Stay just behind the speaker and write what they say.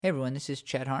Hey everyone, this is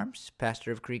Chad Harms,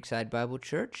 pastor of Creekside Bible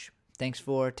Church. Thanks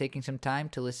for taking some time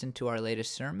to listen to our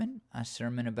latest sermon, a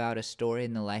sermon about a story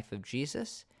in the life of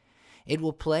Jesus. It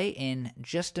will play in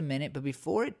just a minute, but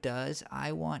before it does,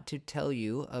 I want to tell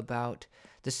you about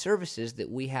the services that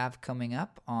we have coming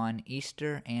up on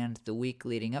Easter and the week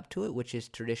leading up to it, which is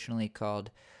traditionally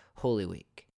called Holy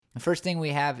Week. The first thing we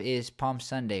have is Palm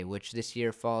Sunday, which this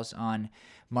year falls on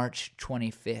March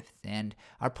 25th. And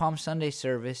our Palm Sunday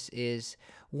service is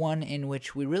one in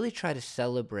which we really try to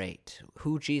celebrate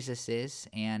who Jesus is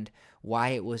and why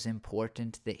it was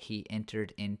important that he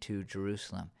entered into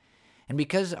Jerusalem. And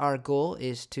because our goal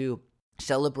is to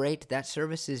celebrate, that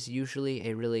service is usually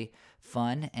a really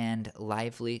fun and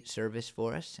lively service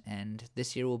for us, and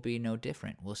this year will be no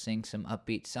different. We'll sing some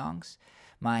upbeat songs.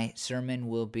 My sermon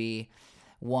will be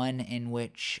one in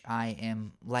which I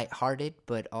am lighthearted,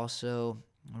 but also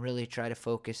really try to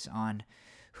focus on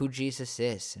who Jesus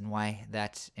is and why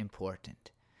that's important.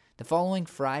 The following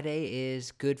Friday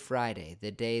is Good Friday,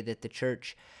 the day that the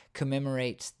church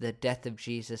commemorates the death of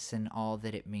Jesus and all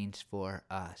that it means for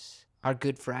us. Our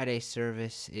Good Friday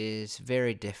service is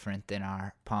very different than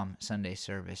our Palm Sunday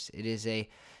service. It is a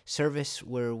service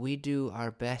where we do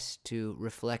our best to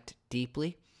reflect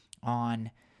deeply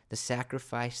on the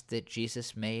sacrifice that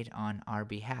Jesus made on our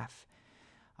behalf.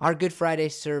 Our Good Friday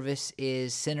service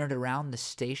is centered around the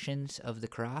Stations of the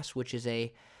Cross, which is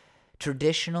a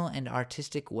traditional and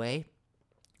artistic way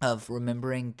of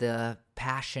remembering the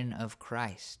passion of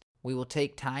Christ. We will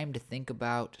take time to think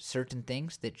about certain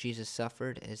things that Jesus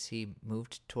suffered as he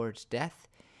moved towards death,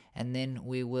 and then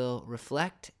we will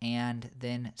reflect and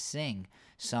then sing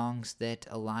songs that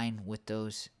align with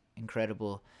those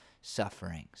incredible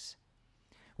sufferings.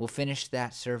 We'll finish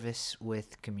that service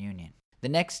with communion. The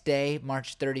next day,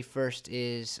 March 31st,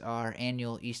 is our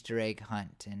annual Easter egg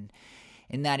hunt. And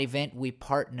in that event, we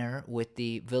partner with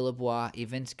the Villebois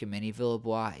Events Committee.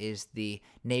 Villebois is the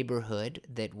neighborhood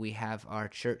that we have our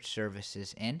church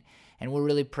services in. And we're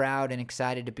really proud and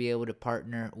excited to be able to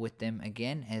partner with them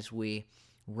again as we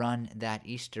run that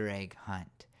Easter egg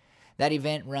hunt. That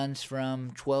event runs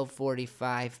from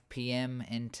 12:45 p.m.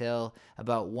 until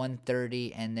about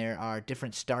 1:30, and there are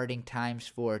different starting times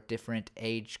for different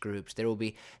age groups. There will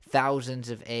be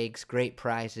thousands of eggs, great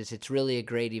prizes. It's really a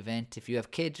great event. If you have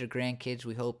kids or grandkids,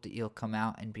 we hope that you'll come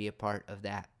out and be a part of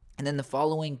that. And then the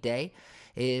following day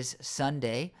is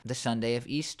Sunday, the Sunday of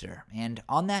Easter. And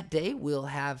on that day, we'll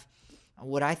have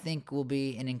what I think will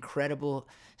be an incredible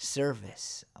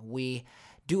service. We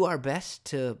do our best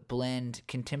to blend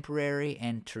contemporary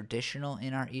and traditional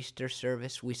in our Easter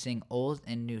service. We sing old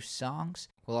and new songs.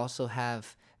 We'll also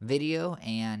have video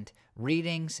and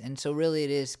readings, and so really it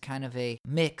is kind of a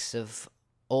mix of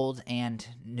old and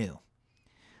new.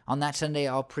 On that Sunday,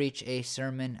 I'll preach a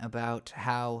sermon about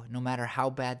how no matter how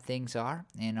bad things are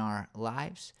in our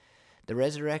lives, the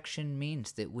resurrection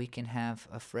means that we can have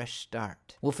a fresh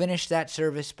start. We'll finish that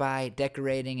service by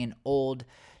decorating an old,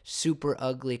 super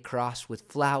ugly cross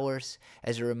with flowers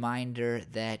as a reminder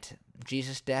that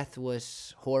Jesus' death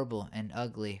was horrible and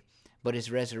ugly, but his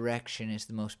resurrection is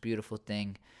the most beautiful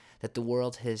thing that the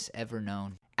world has ever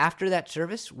known. After that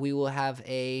service, we will have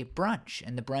a brunch,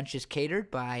 and the brunch is catered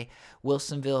by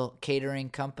Wilsonville Catering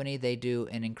Company. They do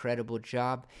an incredible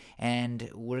job, and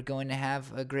we're going to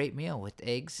have a great meal with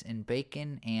eggs and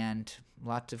bacon and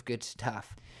lots of good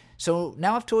stuff. So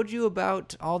now I've told you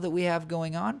about all that we have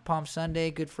going on, Palm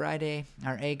Sunday, Good Friday,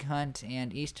 our egg hunt,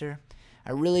 and Easter.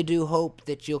 I really do hope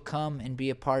that you'll come and be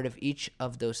a part of each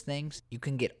of those things. You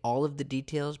can get all of the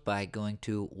details by going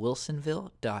to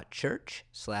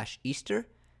wilsonville.church/Easter.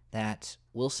 That's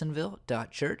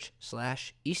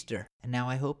wilsonville.church/Easter. And now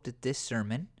I hope that this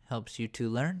sermon helps you to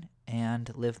learn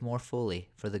and live more fully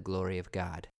for the glory of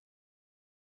God.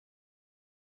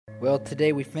 Well,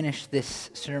 today we finished this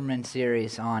sermon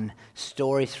series on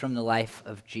stories from the life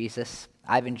of Jesus.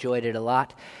 I've enjoyed it a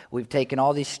lot. We've taken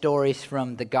all these stories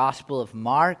from the Gospel of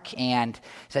Mark, and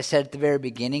as I said at the very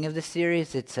beginning of the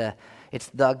series, it's the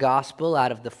gospel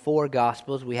out of the 4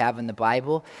 gospels we have in the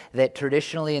Bible that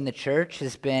traditionally in the church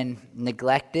has been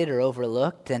neglected or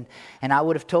overlooked. And I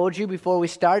would have told you before we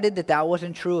started that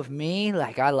wasn't true of me.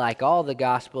 Like, I like all the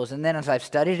gospels. And then as I've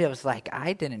studied it, I was like,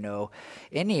 I didn't know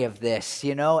any of this,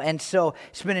 And so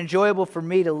it's been enjoyable for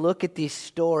me to look at these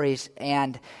stories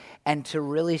and to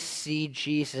really see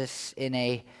Jesus in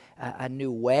a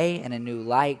new way and a new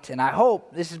light. And I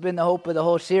hope, this has been the hope of the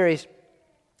whole series,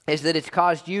 is that it's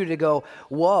caused you to go,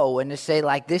 whoa, and to say,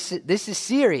 like, this is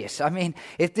serious. I mean,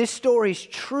 if this story's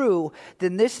true,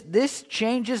 then this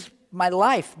changes my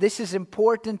life. This is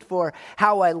important for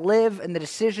how I live and the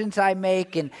decisions I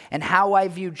make and how I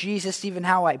view Jesus, even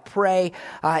how I pray.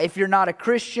 If you're not a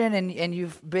Christian and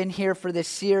you've been here for this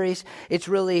series, it's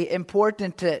really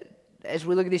important to, as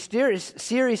we look at this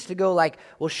series, to go like,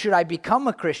 well, should I become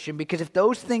a Christian? Because if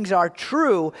those things are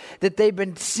true that they've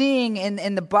been seeing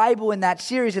in the Bible in that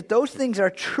series, if those things are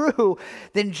true,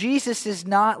 then Jesus is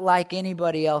not like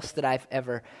anybody else that I've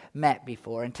ever met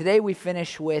before. And today we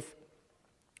finish with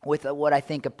what I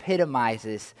think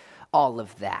epitomizes all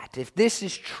of that. If this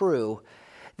is true,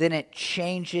 then it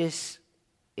changes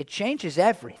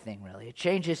everything, really. It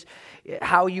changes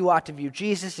how you ought to view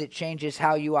Jesus. It changes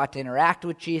how you ought to interact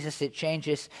with Jesus. It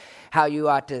changes how you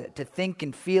ought to think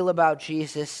and feel about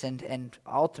Jesus, and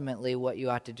ultimately what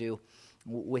you ought to do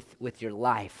with your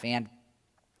life. And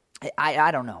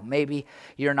I don't know, maybe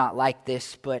you're not like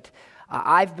this, but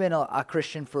I've been a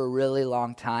Christian for a really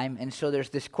long time, and so there's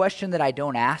this question that I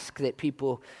don't ask that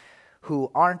people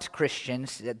who aren't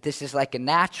Christians, that this is like a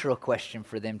natural question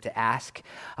for them to ask.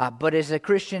 But as a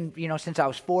Christian, since I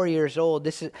was 4 years old,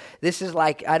 this is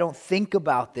like, I don't think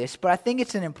about this, but I think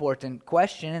it's an important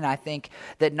question, and I think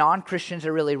that non-Christians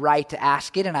are really right to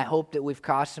ask it, and I hope that we've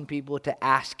caused some people to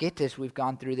ask it as we've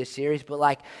gone through this series.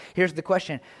 But here's the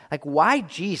question, why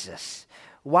Jesus?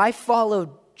 Why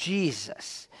follow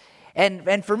Jesus?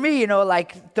 And for me,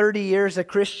 30 years a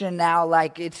Christian now,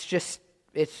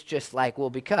 it's just like, well,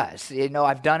 because,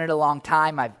 I've done it a long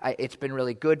time. It's been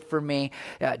really good for me.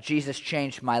 Jesus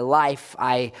changed my life.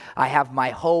 I have my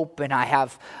hope, and I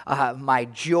have my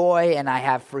joy, and I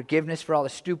have forgiveness for all the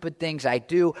stupid things I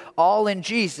do, all in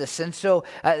Jesus. And so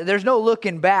there's no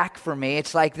looking back for me.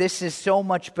 It's like, this is so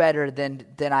much better than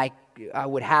I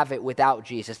would have it without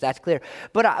Jesus. That's clear.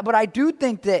 But I do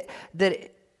think that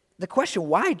the question,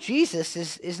 why Jesus,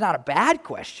 is not a bad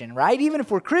question, right? Even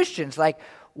if we're Christians,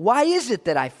 why is it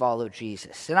that I follow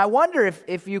Jesus? And I wonder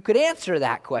if you could answer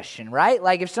that question, right?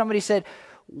 If somebody said,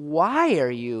 why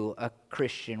are you a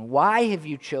Christian? Why have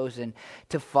you chosen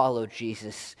to follow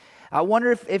Jesus? I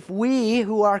wonder if we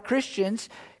who are Christians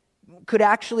could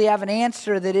actually have an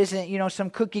answer that isn't,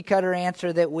 some cookie cutter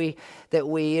answer that we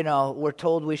were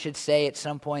told we should say at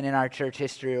some point in our church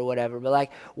history or whatever.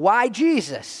 But why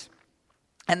Jesus?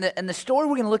 And the story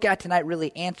we're going to look at tonight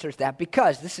really answers that,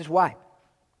 because this is why.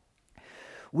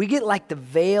 We get the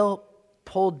veil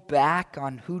pulled back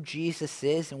on who Jesus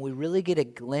is, and we really get a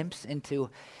glimpse into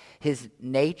his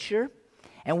nature,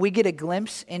 and we get a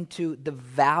glimpse into the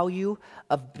value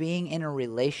of being in a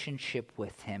relationship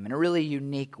with him in a really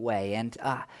unique way. And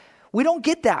we don't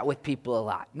get that with people a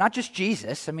lot, not just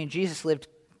Jesus. I mean, Jesus lived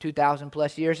 2,000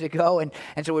 plus years ago, and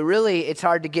so it's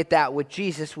hard to get that with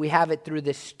Jesus. We have it through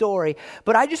this story,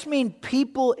 but I just mean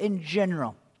people in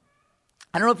general.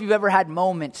 I don't know if you've ever had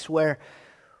moments where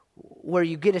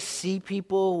you get to see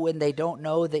people when they don't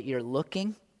know that you're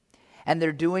looking, and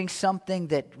they're doing something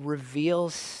that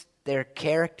reveals their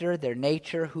character, their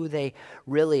nature, who they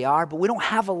really are. But we don't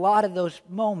have a lot of those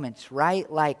moments, right?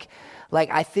 Like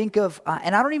I think of,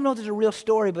 and I don't even know if there's a real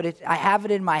story, but I have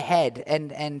it in my head,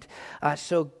 and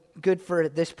so good for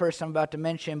this person I'm about to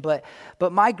mention. But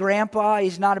my grandpa,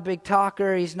 he's not a big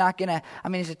talker. He's not gonna. I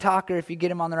mean, he's a talker if you get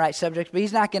him on the right subject, but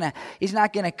he's not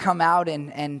gonna come out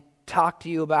and talk to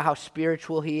you about how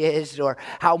spiritual he is or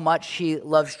how much he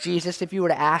loves Jesus. If you were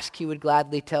to ask, he would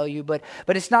gladly tell you, but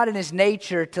it's not in his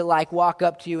nature to walk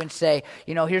up to you and say,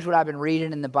 here's what I've been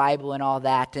reading in the Bible and all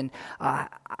that. And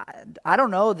I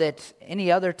don't know that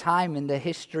any other time in the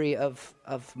history of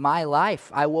my life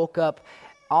I woke up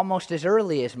almost as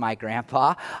early as my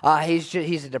grandpa. He's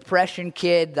a depression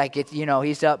kid.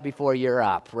 He's up before you're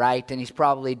up, right? And he's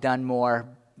probably done more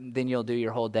than you'll do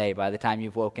your whole day by the time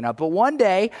you've woken up. But one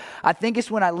day, I think it's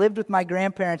when I lived with my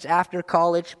grandparents after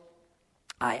college,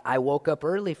 I woke up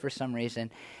early for some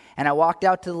reason, and I walked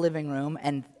out to the living room,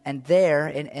 and there,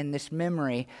 in this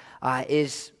memory,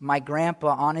 is my grandpa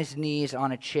on his knees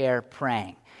on a chair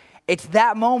praying. It's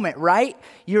that moment, right?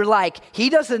 You're like, he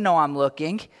doesn't know I'm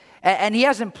looking, and he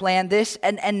hasn't planned this,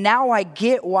 and now I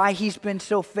get why he's been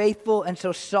so faithful and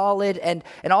so solid, and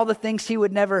all the things he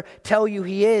would never tell you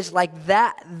he is.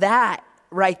 That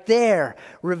right there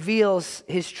reveals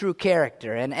his true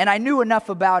character. And I knew enough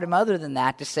about him other than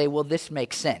that to say, well, this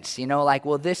makes sense.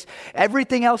 This,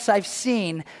 everything else I've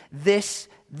seen, this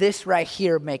right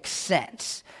here makes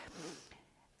sense.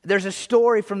 There's a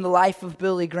story from the life of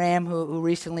Billy Graham who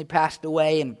recently passed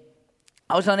away, and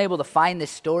I was unable to find this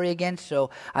story again, so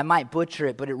I might butcher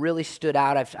it, but it really stood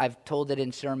out. I've told it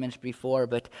in sermons before,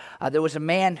 but there was a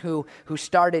man who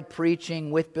started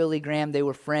preaching with Billy Graham. They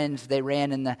were friends. They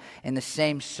ran in the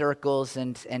same circles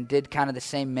and did kind of the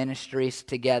same ministries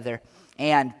together.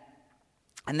 And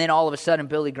And then all of a sudden,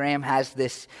 Billy Graham has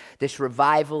this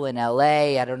revival in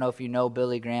L.A. I don't know if you know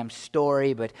Billy Graham's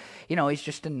story, but, he's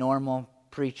just a normal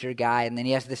preacher guy. And then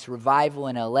he has this revival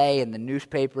in L.A., and the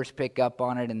newspapers pick up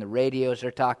on it, and the radios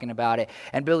are talking about it.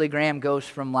 And Billy Graham goes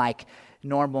from,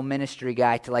 normal ministry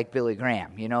guy to, Billy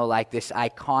Graham, this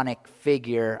iconic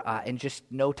figure in just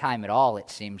no time at all, it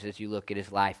seems, as you look at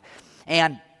his life.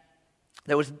 And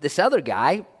there was this other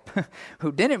guy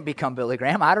who didn't become Billy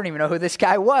Graham. I don't even know who this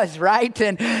guy was, right?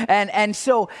 And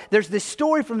so there's this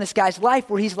story from this guy's life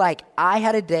where he's like, I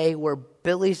had a day where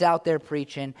Billy's out there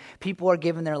preaching. People are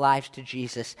giving their lives to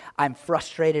Jesus. I'm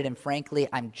frustrated, and frankly,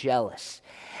 I'm jealous.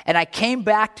 And I came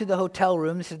back to the hotel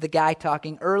room. This is the guy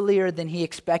talking, earlier than he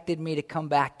expected me to come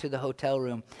back to the hotel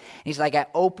room. And he's like, I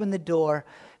opened the door.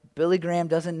 Billy Graham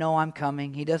doesn't know I'm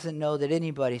coming. He doesn't know that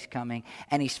anybody's coming.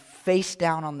 And he's face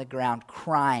down on the ground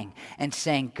crying and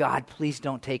saying, God, please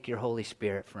don't take your Holy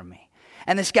Spirit from me.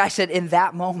 And this guy said, in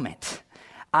that moment,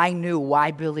 I knew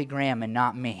why Billy Graham and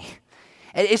not me.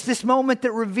 It's this moment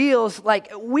that reveals,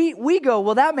 we go,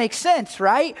 well, that makes sense,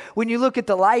 right? When you look at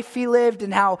the life he lived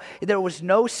and how there was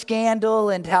no scandal,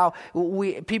 and how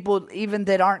people, even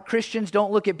that aren't Christians,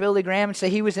 don't look at Billy Graham and say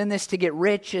he was in this to get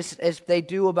rich, as they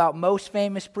do about most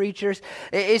famous preachers.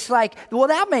 It's like, well,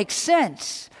 that makes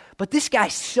sense. But this guy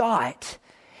saw it,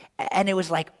 and it was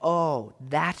like, oh,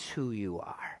 that's who you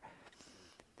are.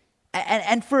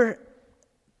 And for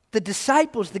the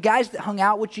disciples, the guys that hung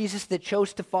out with Jesus, that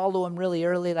chose to follow him really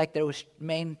early, there was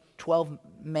 12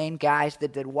 main guys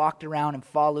that walked around and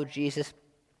followed Jesus.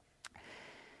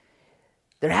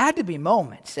 There had to be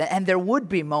moments, and there would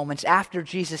be moments after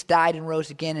Jesus died and rose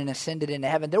again and ascended into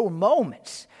heaven. There were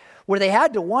moments where they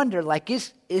had to wonder,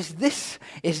 is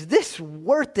this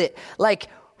worth it?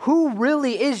 Who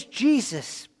really is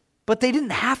Jesus? But they didn't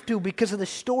have to, because of the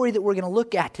story that we're going to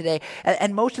look at today.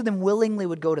 And most of them willingly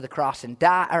would go to the cross and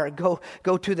die, or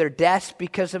go to their deaths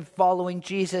because of following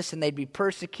Jesus. And they'd be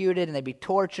persecuted, and they'd be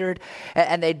tortured,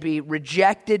 and they'd be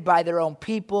rejected by their own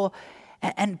people.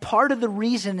 And part of the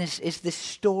reason is this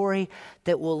story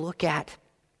that we'll look at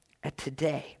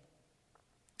today.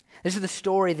 This is the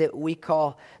story that we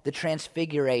call the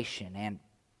Transfiguration. And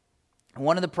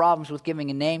one of the problems with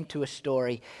giving a name to a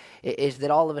story is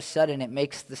that all of a sudden it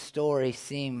makes the story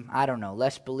seem,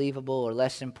 less believable or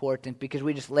less important, because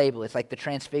we just label it. It's like the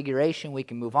Transfiguration. We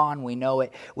can move on. We know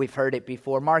it. We've heard it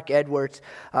before. Mark Edwards,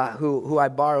 who I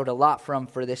borrowed a lot from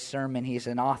for this sermon, he's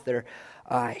an author.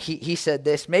 He said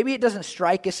this: maybe it doesn't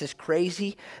strike us as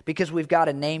crazy because we've got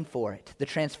a name for it, the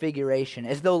Transfiguration,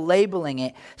 as though labeling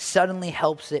it suddenly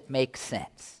helps it make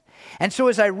sense. And so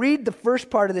as I read the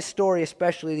first part of this story,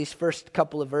 especially these first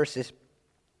couple of verses,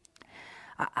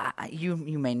 you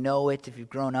may know it if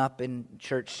you've grown up in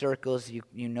church circles.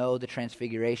 You know the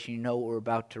Transfiguration. You know what we're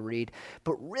about to read.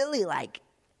 But really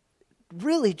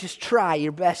just try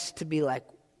your best to be like,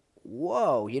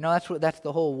 whoa. That's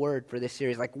the whole word for this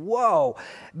series. Whoa.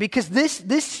 Because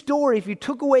this story, if you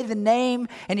took away the name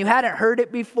and you hadn't heard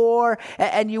it before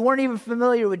and you weren't even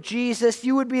familiar with Jesus,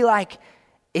 you would be like,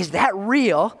 is that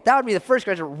real? That would be the first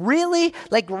question. Really?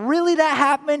 Really that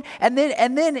happened? And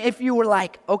then if you were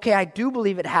like, okay, I do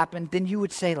believe it happened, then you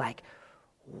would say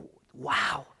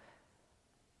wow,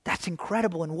 that's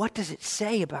incredible. And what does it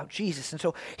say about Jesus? And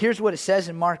so here's what it says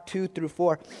in Mark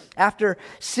 2-4. After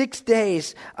 6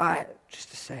 days,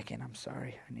 just a second, I'm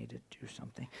sorry, I need to do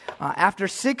something. After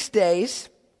 6 days,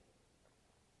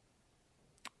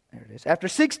 there it is. After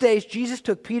 6 days, Jesus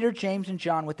took Peter, James, and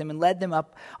John with him and led them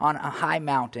up on a high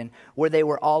mountain where they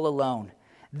were all alone.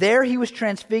 There he was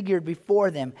transfigured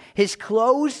before them. His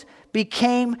clothes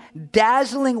became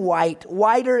dazzling white,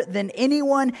 whiter than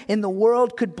anyone in the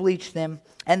world could bleach them.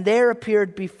 And there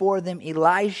appeared before them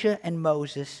Elijah and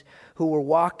Moses, who were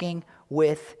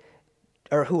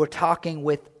talking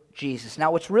with Jesus.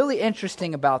 Now, what's really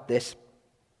interesting about this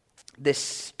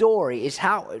story is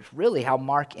how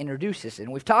Mark introduces it.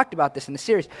 And we've talked about this in the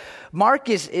series. Mark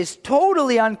is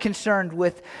totally unconcerned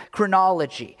with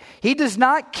chronology. He does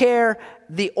not care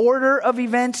the order of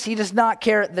events. He does not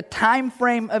care the time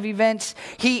frame of events.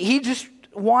 He just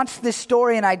wants this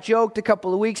story, and I joked a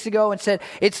couple of weeks ago and said,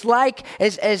 it's like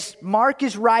as Mark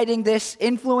is writing this,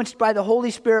 influenced by the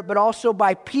Holy Spirit, but also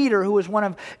by Peter, who was one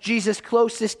of Jesus'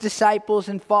 closest disciples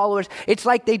and followers, it's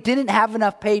like they didn't have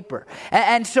enough paper.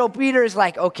 And so Peter is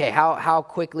like, okay, how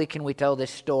quickly can we tell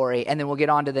this story? And then we'll get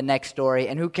on to the next story.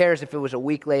 And who cares if it was a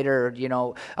week later or,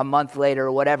 a month later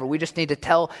or whatever. We just need to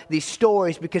tell these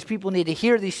stories because people need to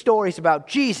hear these stories about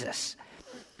Jesus.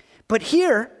 But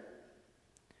here,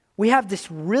 we have this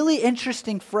really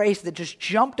interesting phrase that just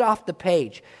jumped off the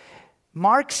page.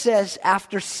 Mark says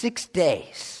after 6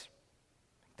 days.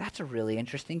 That's a really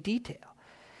interesting detail.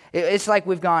 It's like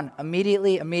we've gone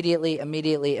immediately.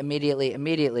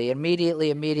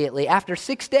 After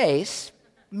 6 days,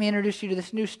 let me introduce you to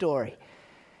this new story.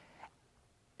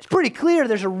 It's pretty clear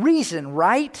there's a reason,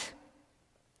 right?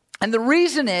 And the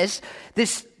reason is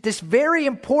this very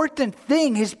important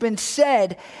thing has been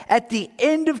said at the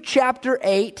end of chapter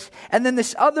 8, and then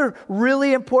this other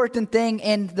really important thing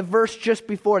in the verse just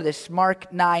before this,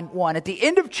 Mark 9:1. At the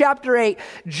end of chapter 8,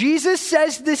 Jesus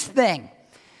says this thing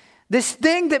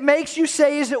that makes you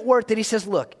say, is it worth it? He says,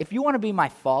 look, if you want to be my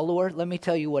follower, let me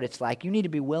tell you what it's like. You need to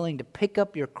be willing to pick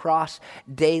up your cross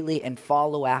daily and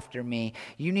follow after me.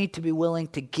 You need to be willing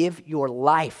to give your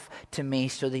life to me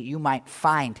so that you might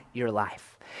find your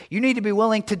life. You need to be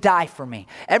willing to die for me.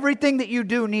 Everything that you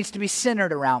do needs to be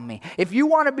centered around me. If you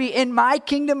want to be in my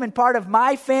kingdom and part of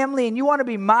my family, and you want to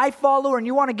be my follower, and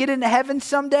you want to get into heaven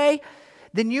someday,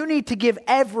 then you need to give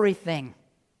everything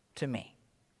to me.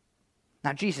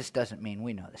 Now, Jesus doesn't mean,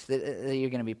 we know this, that you're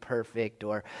going to be perfect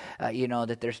or,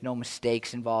 that there's no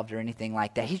mistakes involved or anything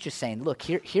like that. He's just saying, look,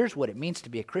 here's what it means to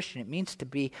be a Christian. It means to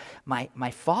be my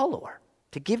follower,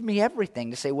 to give me everything,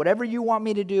 to say whatever you want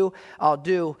me to do, I'll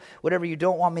do. Whatever you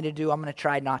don't want me to do, I'm going to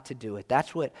try not to do it.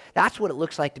 That's what it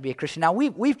looks like to be a Christian. Now,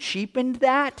 we've cheapened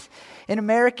that in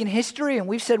American history, and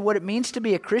we've said what it means to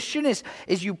be a Christian is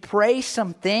you pray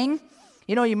something.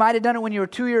 You might have done it when you were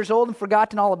 2 years old and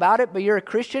forgotten all about it, but you're a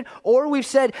Christian. Or we've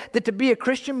said that to be a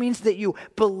Christian means that you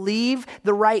believe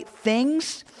the right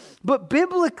things. But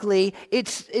biblically,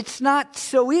 it's not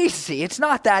so easy. It's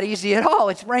not that easy at all.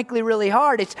 It's frankly really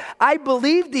hard. I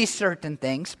believe these certain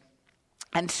things,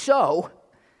 and so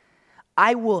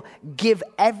I will give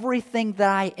everything that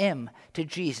I am to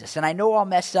Jesus. And I know I'll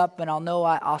mess up, and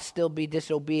I'll still be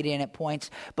disobedient at points,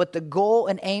 but the goal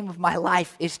and aim of my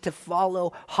life is to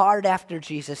follow hard after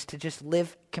Jesus, to just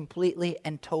live completely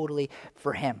and totally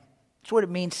for Him. That's what it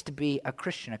means to be a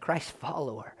Christian, a Christ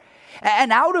follower.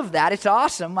 And out of that, it's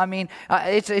awesome. I mean,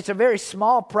 it's a very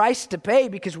small price to pay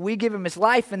because we give Him His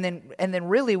life, and then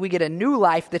really we get a new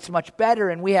life that's much better,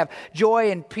 and we have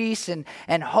joy and peace and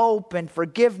hope and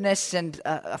forgiveness and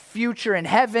a future in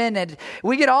heaven, and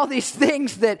we get all these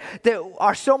things that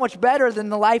are so much better than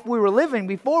the life we were living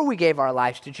before we gave our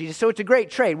lives to Jesus. So it's a great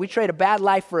trade. We trade a bad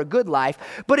life for a good life,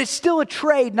 but it's still a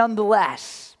trade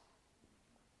nonetheless.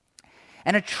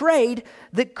 And a trade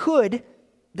that could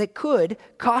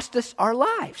cost us our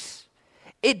lives.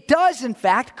 It does, in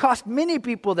fact, cost many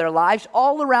people their lives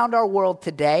all around our world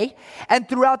today. And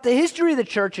throughout the history of the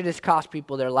church, it has cost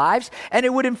people their lives. And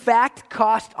it would, in fact,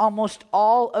 cost almost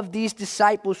all of these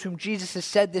disciples whom Jesus has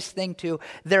said this thing to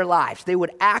their lives. They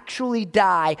would actually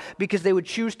die because they would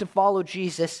choose to follow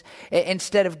Jesus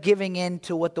instead of giving in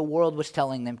to what the world was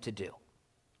telling them to do.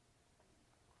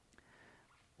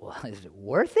 Well, is it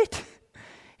worth it?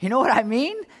 You know what I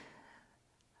mean?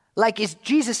 Like, is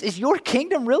your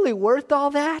kingdom really worth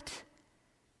all that?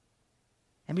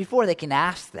 And before they can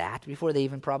ask that, before they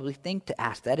even probably think to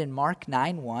ask that, in Mark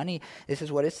 9:1, this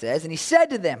is what it says, and He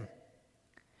said to them,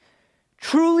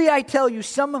 "Truly I tell you,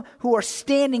 some who are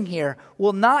standing here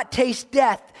will not taste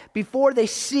death before they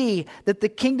see that the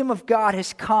kingdom of God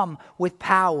has come with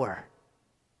power."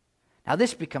 Now,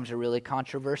 this becomes a really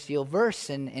controversial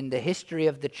verse in the history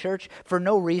of the church. For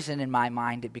no reason in my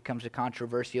mind it becomes a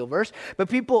controversial verse. But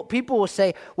people will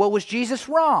say, well, was Jesus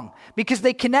wrong? Because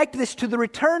they connect this to the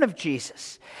return of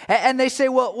Jesus. And they say,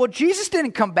 well, Jesus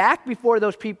didn't come back before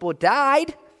those people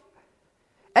died.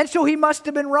 And so He must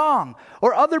have been wrong.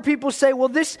 Or other people say, well,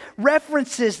 this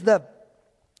references the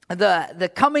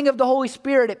coming of the Holy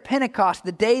Spirit at Pentecost,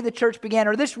 the day the church began,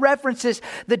 or this references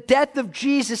the death of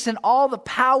Jesus and all the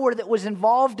power that was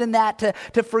involved in that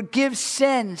to forgive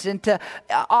sins and to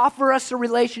offer us a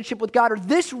relationship with God, or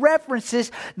this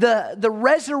references the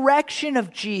resurrection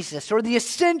of Jesus or the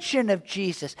ascension of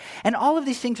Jesus. And all of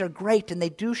these things are great, and they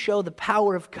do show the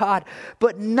power of God,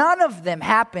 but none of them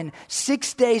happen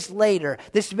 6 days later.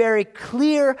 This very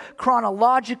clear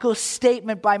chronological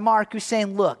statement by Mark, who's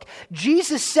saying, look,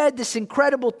 Jesus said this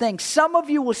incredible thing. Some of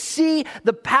you will see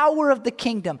the power of the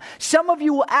kingdom. Some of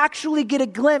you will actually get a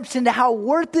glimpse into how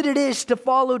worth it is to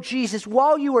follow Jesus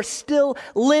while you are still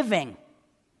living.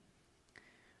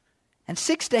 And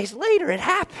 6 days later, it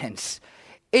happens.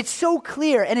 It's so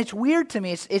clear, and it's weird to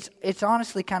me. It's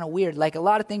honestly kind of weird. Like a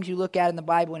lot of things you look at in the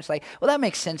Bible, and it's like, well, that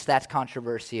makes sense. That's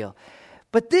controversial.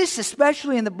 But this,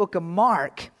 especially in the book of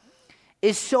Mark,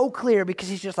 is so clear because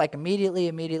He's just like immediately.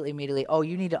 Oh,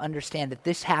 you need to understand that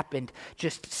this happened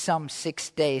just some 6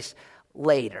 days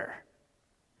later.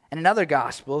 And another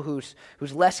gospel who's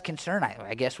less concerned,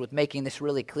 I guess, with making this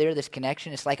really clear, this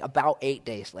connection, it's like about 8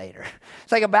 days later.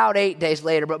 It's like about 8 days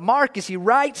later. But Mark, as he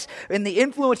writes in the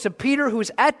influence of Peter, who's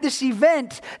at this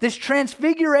event, this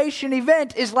Transfiguration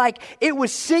event, is like it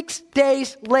was 6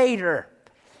 days later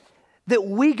that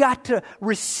we got to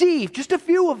receive, just a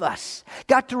few of us,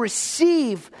 got to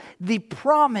receive the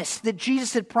promise that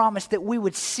Jesus had promised that we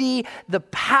would see the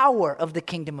power of the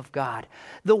kingdom of God,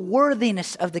 the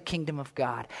worthiness of the kingdom of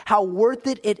God, how worth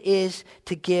it is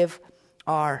to give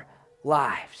our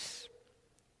lives.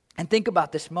 And think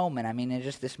about this moment. I mean, in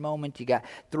just this moment, you got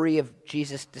 3 of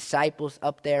Jesus' disciples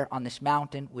up there on this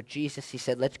mountain with Jesus. He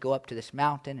said, let's go up to this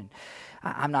mountain. And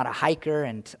I'm not a hiker,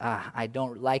 and I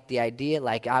don't like the idea.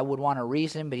 Like, I would want to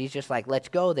reason, but he's just like, let's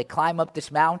go. They climb up this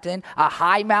mountain, a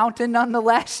high mountain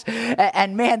nonetheless.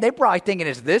 And man, they're probably thinking,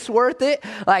 is this worth it?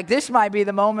 Like, this might be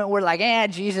the moment where like,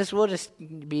 Jesus, we'll just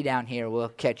be down here. We'll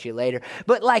catch you later.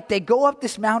 But like, they go up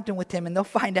this mountain with him, and they'll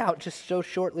find out just so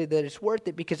shortly that it's worth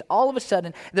it, because all of a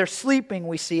sudden, they're sleeping,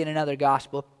 we see in another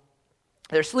gospel.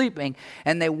 They're sleeping,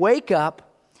 and they wake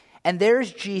up, and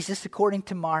there's Jesus, according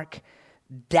to Mark,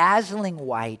 dazzling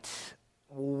white,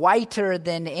 whiter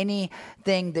than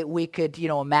anything that we could,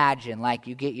 imagine. Like,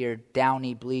 you get your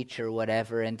Downy bleach or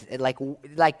whatever, and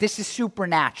like this is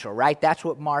supernatural, right? That's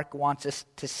what Mark wants us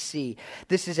to see.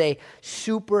 This is a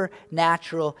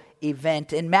supernatural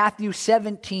event. In Matthew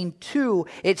 17:2,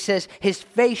 it says, his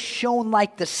face shone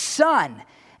like the sun,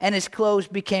 and his clothes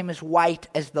became as white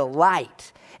as the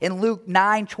light. In Luke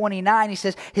 9:29, he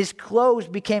says, his clothes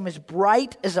became as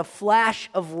bright as a flash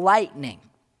of lightning.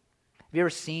 Have you ever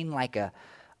seen like a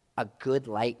good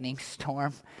lightning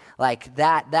storm? Like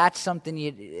that's something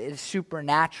it's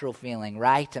supernatural feeling,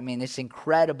 right? I mean, it's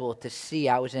incredible to see.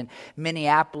 I was in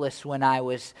Minneapolis when I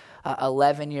was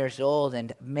 11 years old,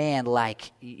 and man,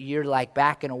 like you're like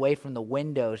backing away from the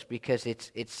windows because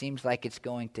it seems like it's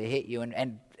going to hit you.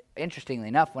 And interestingly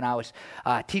enough, when I was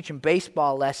teaching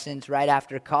baseball lessons right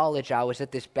after college, I was at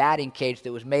this batting cage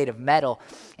that was made of metal,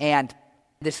 and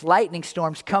this lightning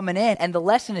storm's coming in, and the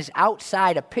lesson is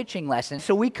outside a pitching lesson.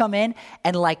 So we come in,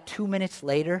 and like 2 minutes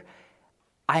later,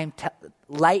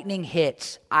 lightning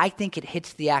hits. I think it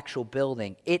hits the actual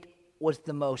building. It was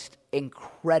the most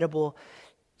incredible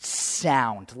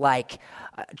sound, like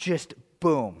just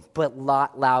boom, but a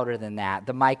lot louder than that.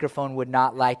 The microphone would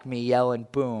not like me yelling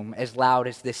boom as loud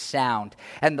as this sound.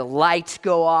 And the lights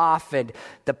go off, and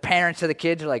the parents of the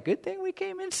kids are like, good thing we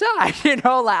came inside.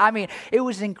 It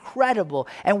was incredible.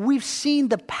 And we've seen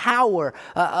the power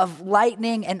of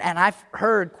lightning, and I've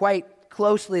heard quite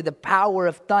closely the power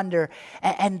of thunder.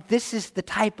 And this is the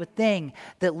type of thing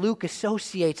that Luke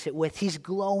associates it with. He's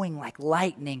glowing like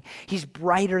lightning. He's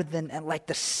brighter than like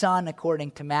the sun,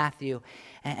 according to Matthew.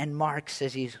 And Mark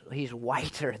says he's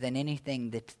whiter than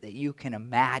anything that you can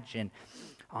imagine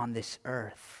on this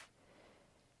earth.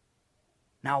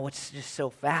 Now, what's just so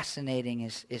fascinating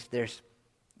is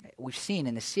we've seen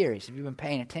in the series, if you've been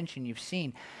paying attention, you've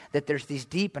seen that there's these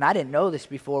deep, and I didn't know this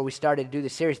before we started to do the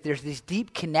series, there's these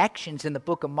deep connections in the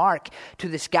book of Mark to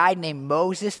this guy named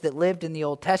Moses that lived in the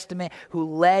Old Testament,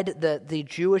 who led the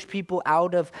Jewish people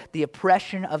out of the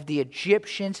oppression of the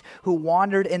Egyptians, who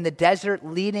wandered in the desert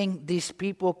leading these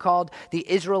people called the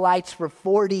Israelites for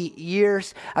 40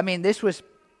 years. I mean, this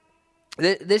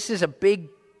is a big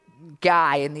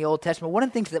guy in the Old Testament. One of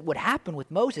the things that would happen with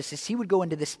Moses is he would go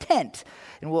into this tent,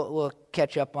 and we'll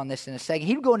catch up on this in a second.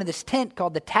 He would go into this tent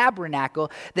called the tabernacle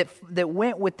that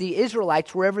went with the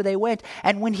Israelites wherever they went,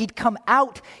 and when he'd come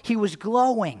out, he was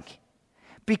glowing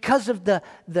because of the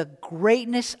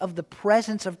greatness of the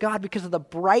presence of God, because of the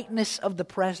brightness of the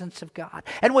presence of God.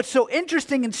 And what's so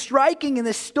interesting and striking in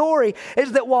this story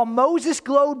is that while Moses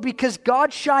glowed because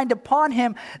God shined upon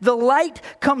him, the light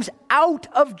comes out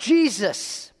of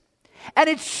Jesus. And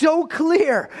it's so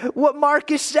clear what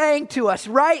Mark is saying to us,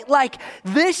 right? Like,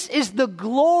 this is the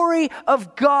glory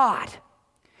of God.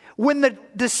 When the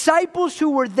disciples who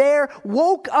were there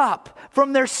woke up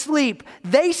from their sleep,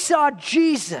 they saw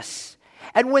Jesus.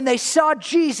 And when they saw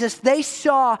Jesus, they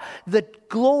saw the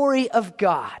glory of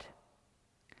God.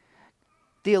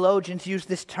 Theologians use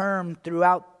this term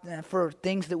throughout for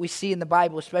things that we see in the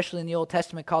Bible, especially in the Old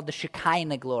Testament, called the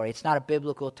Shekinah glory. It's not a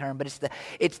biblical term, but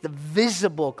it's the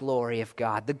visible glory of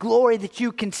God, the glory that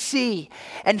you can see.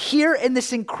 And here in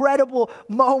this incredible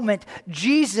moment,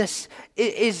 Jesus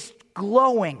is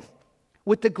glowing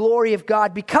with the glory of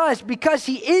God because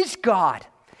he is God.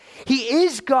 He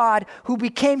is God who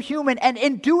became human, and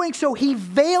in doing so, he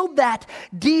veiled that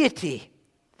deity.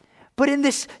 But in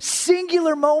this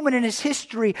singular moment in his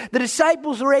history, the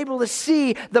disciples are able to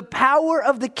see the power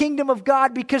of the kingdom of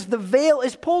God because the veil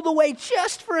is pulled away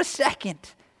just for a second.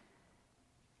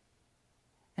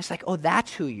 It's like, oh,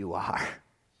 that's who you are.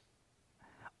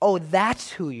 Oh, that's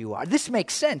who you are. This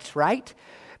makes sense, right?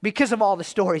 Because of all the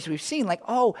stories we've seen. Like,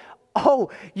 oh,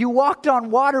 you walked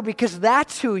on water because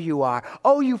that's who you are.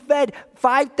 Oh, you fed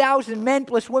 5,000 men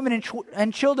plus women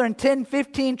and children, 10,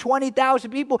 15,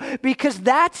 20,000 people because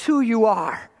that's who you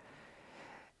are.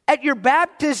 At your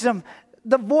baptism,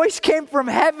 the voice came from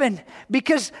heaven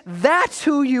because that's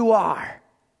who you are.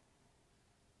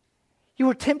 You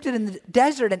were tempted in the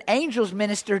desert and angels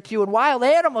ministered to you and wild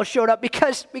animals showed up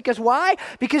because why?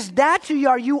 Because that's who you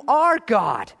are. You are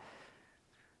God,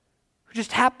 who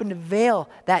just happened to veil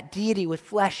that deity with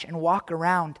flesh and walk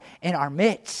around in our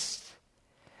midst.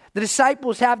 The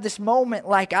disciples have this moment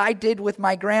like I did with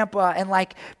my grandpa and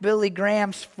like Billy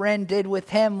Graham's friend did with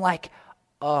him, like,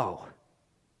 oh,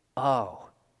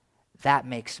 that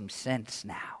makes some sense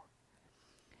now.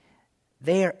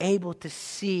 They are able to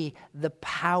see the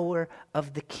power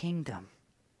of the kingdom.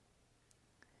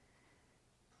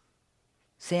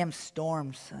 Sam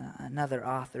Storms, another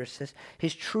author, says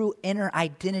his true inner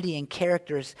identity and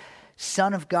character as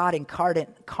Son of God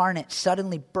incarnate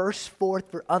suddenly bursts forth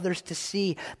for others to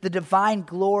see. The divine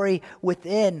glory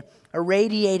within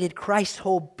irradiated Christ's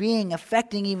whole being,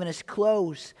 affecting even his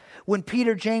clothes. When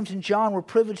Peter, James, and John were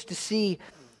privileged to see,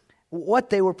 what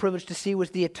they were privileged to see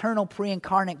was the eternal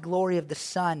pre-incarnate glory of the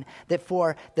Son that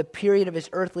for the period of his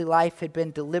earthly life had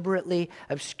been deliberately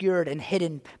obscured and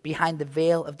hidden behind the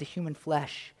veil of the human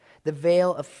flesh. The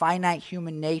veil of finite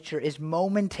human nature is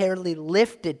momentarily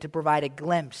lifted to provide a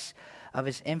glimpse of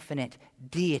his infinite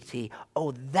deity.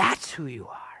 Oh, that's who you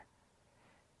are.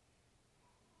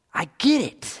 I get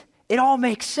it. It all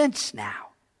makes sense now.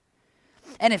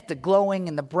 And if the glowing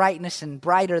and the brightness and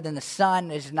brighter than the sun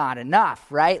is not enough,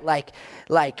 right? Like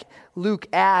Luke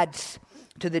adds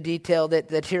to the detail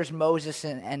that here's Moses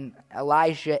and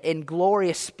Elijah in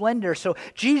glorious splendor. So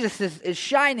Jesus is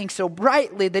shining so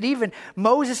brightly that even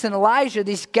Moses and Elijah,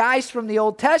 these guys from the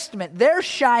Old Testament, they're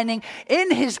shining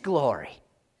in his glory.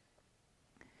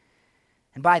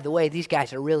 And by the way, these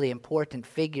guys are really important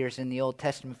figures in the Old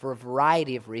Testament for a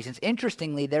variety of reasons.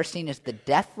 Interestingly, they're seen as the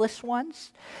deathless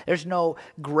ones. There's no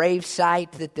grave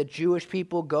site that the Jewish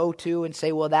people go to and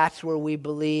say, well, that's where we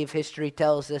believe. History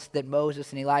tells us that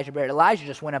Moses and Elijah buried. Elijah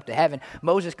just went up to heaven.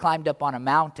 Moses climbed up on a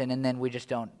mountain, and then we just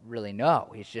don't really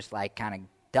know. He's just like kind of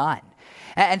done.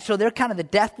 And so they're kind of the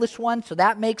deathless ones, so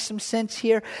that makes some sense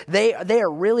here. They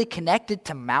are really connected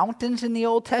to mountains in the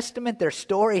Old Testament. Their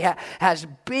story has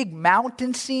big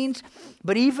mountain scenes,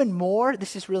 but even more,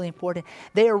 this is really important,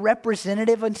 they are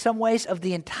representative in some ways of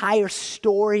the entire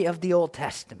story of the Old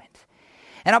Testament.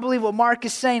 And I believe what Mark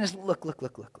is saying is, look.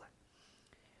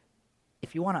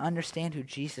 If you want to understand who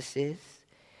Jesus is,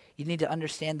 you need to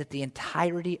understand that the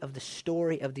entirety of the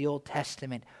story of the Old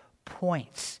Testament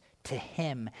points to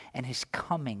him and his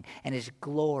coming and his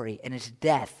glory and his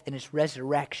death and his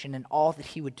resurrection and all that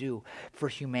he would do for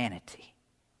humanity.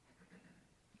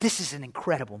 This is an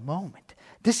incredible moment.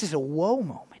 This is a whoa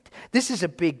moment. This is a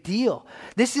big deal.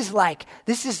 This is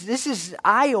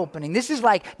eye-opening. This is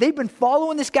like they've been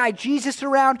following this guy Jesus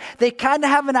around. They kind of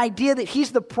have an idea that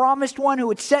he's the promised one who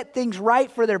would set things right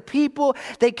for their people.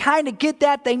 They kind of get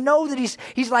that. They know that he's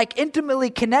like intimately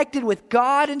connected with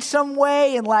God in some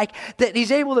way and like that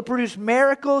he's able to produce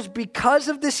miracles because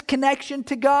of this connection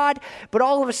to God. But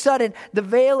all of a sudden, the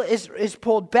veil is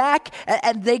pulled back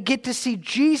and they get to see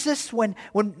Jesus when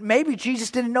maybe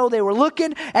Jesus didn't know they were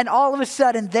looking, and all of a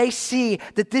sudden they see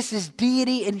that this is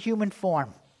deity in human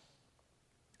form.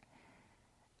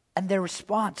 And their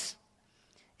response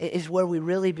is where we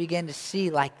really begin to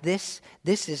see like this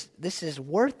is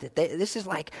worth it. This is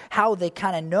like how they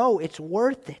kind of know it's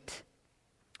worth it.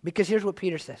 Because here's what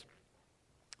Peter says.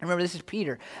 Remember, this is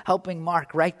Peter helping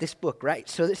Mark write this book, right?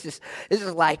 So this is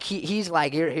like he's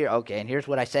like here, okay, and here's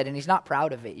what I said, and he's not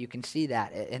proud of it. You can see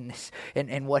that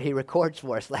in what he records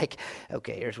for us. Like,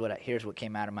 okay, here's what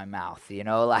came out of my mouth. You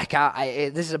know, like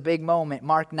this is a big moment.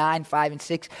 Mark 9, 5, and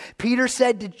 6. Peter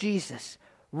said to Jesus,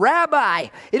 "Rabbi,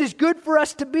 it is good for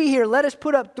us to be here. Let us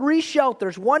put up 3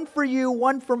 shelters: one for you,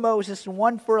 one for Moses, and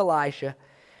one for Elijah."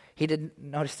 He didn't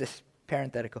notice this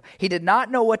parenthetical. He did not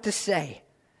know what to say.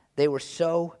 They were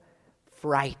so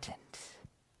frightened.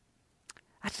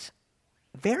 That's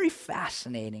very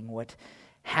fascinating what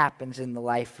happens in the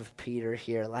life of Peter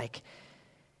here. Like,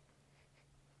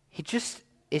 he just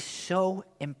is so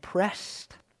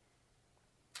impressed,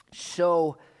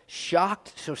 so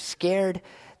shocked, so scared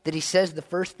that he says the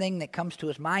first thing that comes to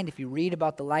his mind. If you read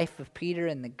about the life of Peter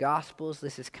in the Gospels,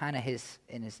 this is kind of his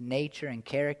nature and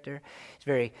character. He's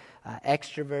very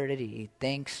extroverted. He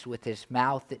thinks with his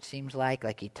mouth, it seems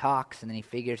like he talks, and then he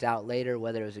figures out later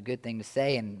whether it was a good thing to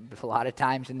say, and a lot of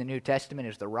times in the New Testament, it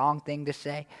was the wrong thing to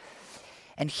say.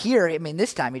 And here, I mean,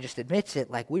 this time he just admits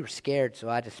it, like, we were scared, so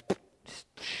I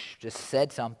just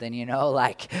said something,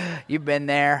 like, you've been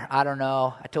there, I don't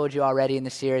know. I told you already in the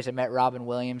series, I met Robin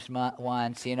Williams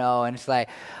once, and it's like,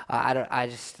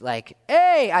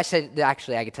 hey, I said,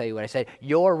 actually, I can tell you what I said,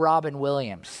 you're Robin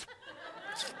Williams.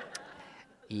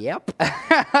 Yep.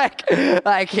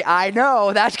 like I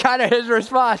know. That's kind of his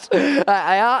response.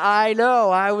 I know.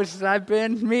 I've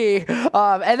been me. And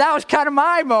that was kind of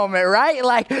my moment, right?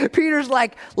 Like Peter's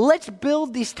like, let's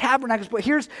build these tabernacles. But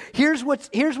here's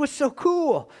what's so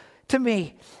cool to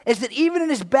me is that even in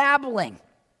his babbling,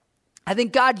 I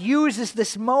think God uses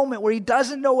this moment where he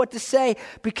doesn't know what to say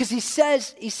because he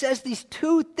says these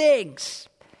two things.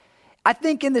 I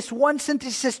think in this one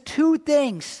sentence he says two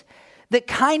things that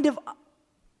kind of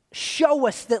show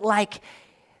us that, like,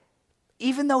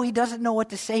 even though he doesn't know what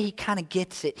to say, he kind of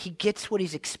gets it. He gets what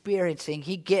he's experiencing.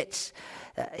 He gets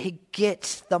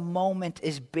the moment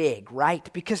is big, right?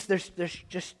 Because there's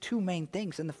just two main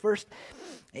things. And the first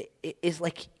is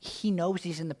like he knows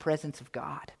he's in the presence of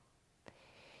God.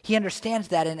 He understands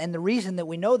that, and the reason that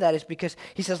we know that is because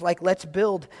he says, like, let's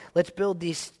build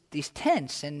these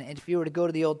tents. And if you were to go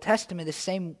to the Old Testament, the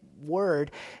same word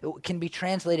can be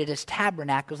translated as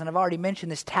tabernacles. And I've already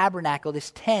mentioned this tabernacle,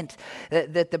 this tent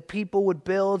that the people would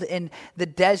build in the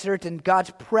desert, and God's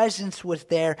presence was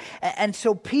there. And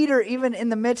so Peter, even in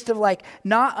the midst of like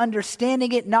not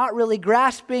understanding it, not really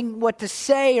grasping what to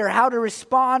say or how to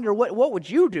respond or what would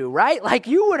you do, right? Like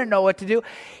you wouldn't know what to do.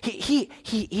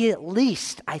 He at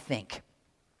least, I think,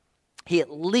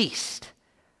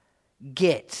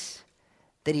 gets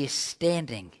that he is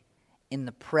standing in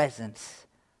the presence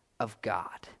of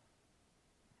God.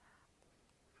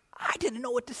 I didn't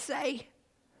know what to say,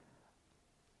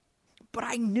 but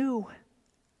I knew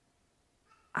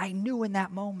in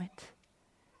that moment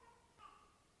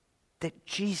that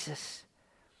Jesus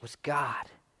was God.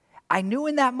 I knew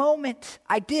in that moment,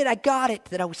 I got it,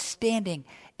 that I was standing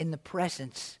in the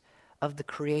presence of the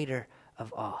Creator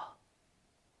of all.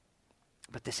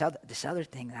 But this other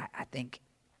thing that I think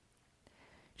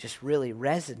just really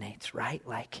resonates, right?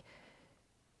 Like,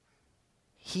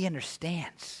 he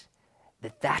understands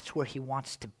that that's where he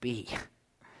wants to be,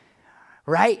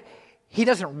 right? He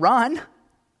doesn't run.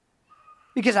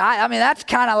 Because I mean, that's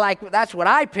kind of like, that's what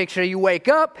I picture. You wake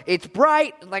up, it's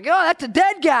bright, like, oh, that's a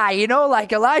dead guy,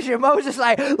 like Elijah and Moses,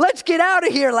 like, let's get out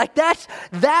of here. Like, that's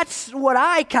what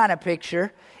I kind of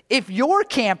picture. If you're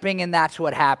camping and that's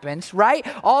what happens, right?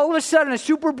 All of a sudden, a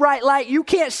super bright light, you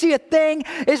can't see a thing,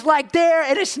 is like there,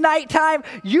 and it's nighttime,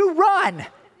 you run.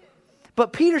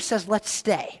 But Peter says, let's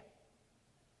stay.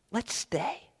 Let's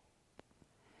stay.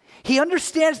 He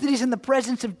understands that he's in the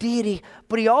presence of deity,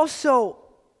 but he also,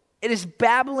 in his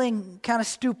babbling kind of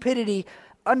stupidity,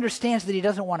 understands that he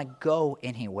doesn't want to go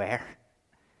anywhere.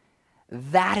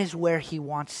 That is where he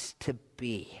wants to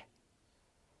be.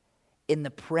 In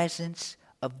the presence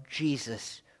of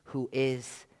Jesus, who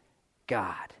is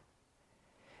God.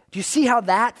 Do you see how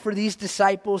that, for these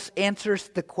disciples, answers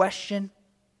the question?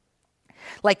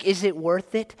 Like, is it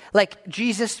worth it? Like,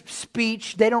 Jesus'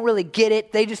 speech, they don't really get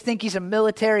it. They just think he's a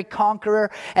military conqueror.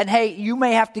 And hey, you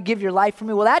may have to give your life for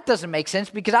me. Well, that doesn't make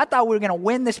sense because I thought we were going to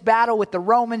win this battle with the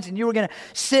Romans and you were going to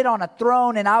sit on a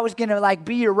throne and I was going to like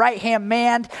be your right-hand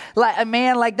man. Like, a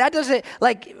man, like that doesn't,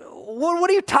 like, what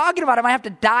are you talking about? I might have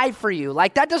to die for you.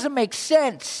 Like, that doesn't make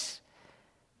sense.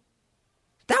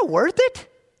 Is that worth it?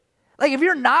 Like, if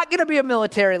you're not going to be a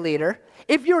military leader,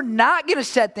 if you're not going to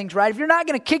set things right, if you're not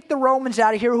going to kick the Romans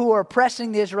out of here who are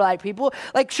oppressing the Israelite people,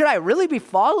 like, should I really be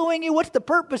following you? What's the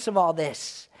purpose of all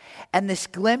this? And this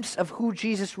glimpse of who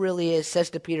Jesus really is says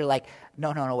to Peter, like,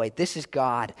 no, wait, this is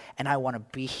God, and I want to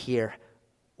be here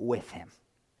with him.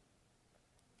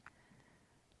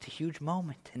 It's a huge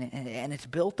moment, and it's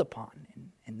built upon.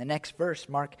 In the next verse,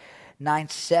 Mark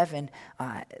 9:7,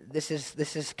 this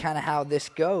is kind of how this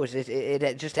goes.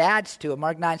 It just adds to it.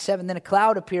 Mark 9:7, then a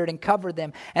cloud appeared and covered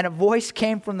them, and a voice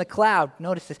came from the cloud.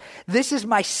 Notice this. This is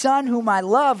my son whom I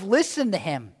love. Listen to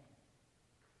him.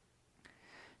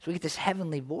 So we get this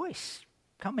heavenly voice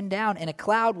coming down in a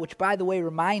cloud, which, by the way,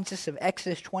 reminds us of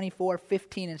Exodus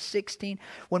 24:15 and 16.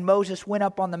 When Moses went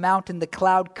up on the mountain, the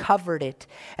cloud covered it,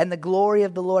 and the glory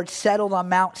of the Lord settled on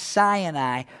Mount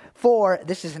Sinai. For,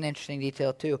 this is an interesting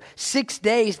detail too, 6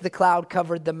 days the cloud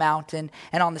covered the mountain,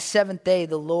 and on the seventh day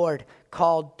the Lord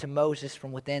called to Moses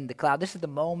from within the cloud. This is the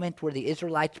moment where the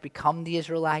Israelites become the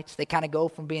Israelites. They kind of go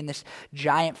from being this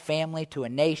giant family to a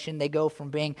nation. They go from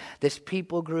being this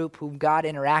people group whom God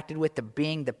interacted with to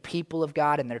being the people of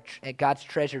God and God's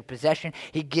treasured possession.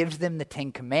 He gives them the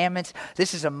Ten Commandments.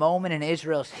 This is a moment in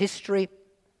Israel's history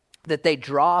that they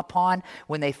draw upon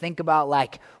when they think about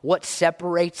like what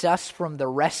separates us from the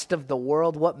rest of the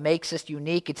world, what makes us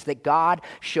unique. It's that God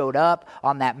showed up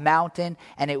on that mountain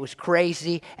and it was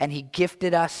crazy, and he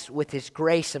gifted us with his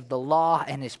grace of the law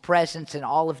and his presence and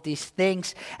all of these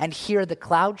things. And here the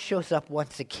cloud shows up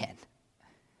once again,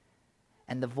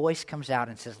 and the voice comes out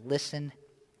and says, listen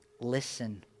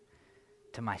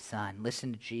to my son,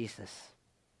 listen to Jesus.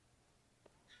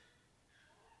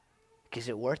 Is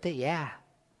it worth it? Yeah.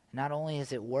 Not only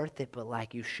is it worth it, but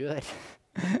like you should.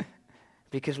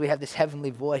 Because we have this heavenly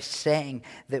voice saying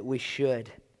that we should.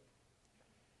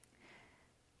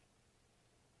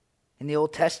 In the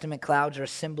Old Testament, clouds are a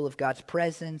symbol of God's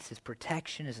presence, his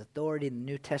protection, his authority. In the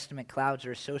New Testament, clouds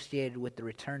are associated with the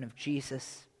return of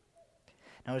Jesus.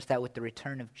 Notice that with the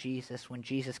return of Jesus, when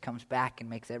Jesus comes back and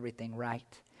makes everything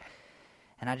right.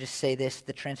 And I just say this,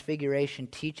 the Transfiguration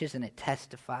teaches and it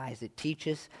testifies. It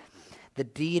teaches the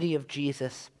deity of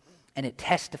Jesus, and it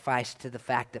testifies to the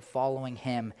fact that following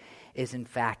him is in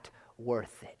fact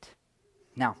worth it.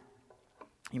 Now,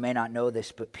 you may not know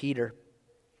this, but Peter,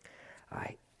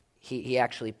 he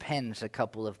actually pens a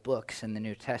couple of books in the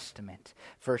New Testament,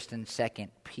 1st and 2nd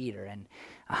Peter. And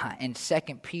in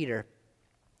 2nd Peter,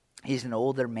 he's an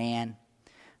older man,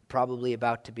 probably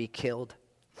about to be killed.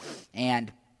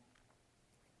 And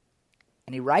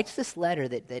he writes this letter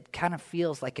that kind of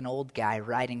feels like an old guy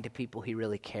writing to people he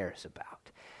really cares about.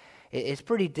 It's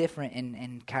pretty different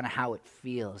in kind of how it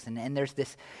feels. And there's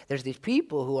these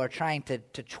people who are trying to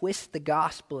twist the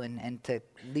gospel and to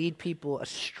lead people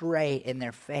astray in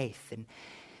their faith.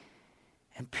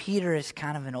 And Peter is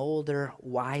kind of an older,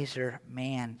 wiser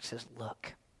man, says,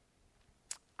 look,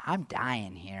 I'm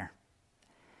dying here,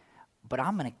 but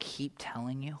I'm going to keep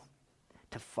telling you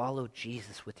to follow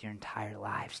Jesus with your entire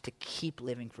lives, to keep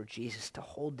living for Jesus, to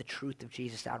hold the truth of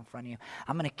Jesus out in front of you.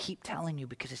 I'm going to keep telling you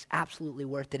because it's absolutely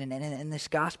worth it. And in this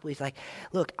gospel, he's like,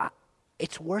 look,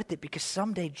 it's worth it because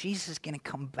someday Jesus is going to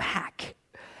come back.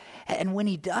 And when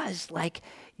he does, like,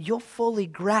 you'll fully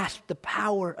grasp the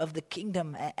power of the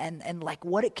kingdom and like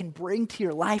what it can bring to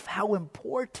your life, how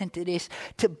important it is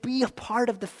to be a part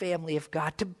of the family of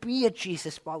God, to be a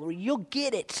Jesus follower. You'll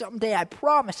get it someday, I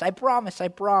promise, I promise, I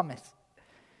promise.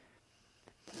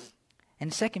 In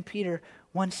 2 Peter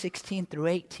 1:16 through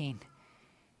 18,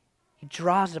 he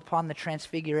draws upon the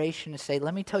Transfiguration to say,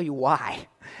 let me tell you why.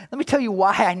 Let me tell you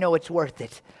why I know it's worth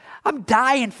it. I'm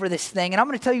dying for this thing, and I'm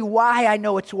going to tell you why I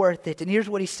know it's worth it. And here's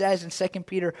what he says in 2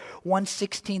 Peter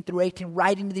 1:16 through 18,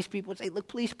 writing to these people and say, look,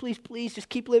 please, please, please, just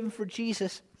keep living for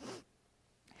Jesus.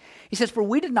 He says, for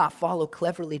we did not follow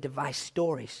cleverly devised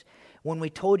stories when we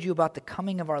told you about the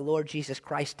coming of our Lord Jesus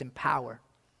Christ in power,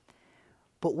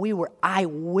 but we were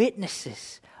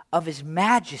eyewitnesses of his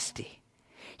majesty.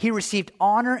 He received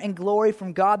honor and glory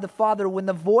from God the Father when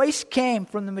the voice came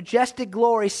from the majestic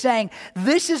glory saying,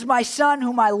 this is my Son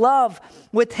whom I love.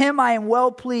 With him I am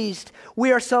well pleased.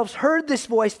 We ourselves heard this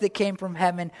voice that came from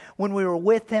heaven when we were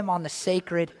with him on the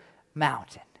sacred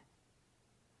mountain.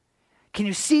 Can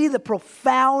you see the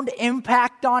profound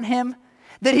impact on him?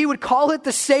 That he would call it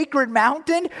the sacred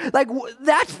mountain? Like,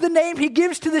 that's the name he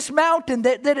gives to this mountain,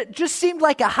 that it just seemed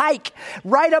like a hike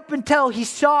right up until he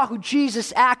saw who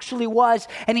Jesus actually was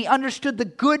and he understood the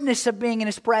goodness of being in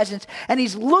his presence. And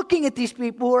he's looking at these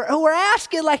people who are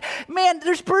asking, like, man,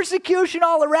 there's persecution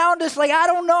all around us. Like, I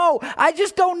don't know. I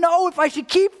just don't know if I should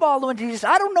keep following Jesus.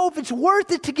 I don't know if it's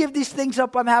worth it to give these things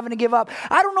up I'm having to give up.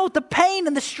 I don't know if the pain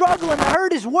and the struggle and the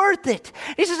hurt is worth it.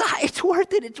 He says, it's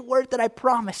worth it, I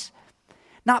promise.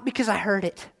 Not because I heard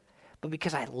it, but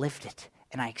because I lived it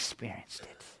and I experienced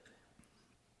it.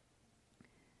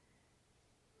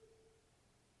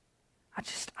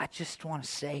 I just want to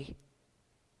say,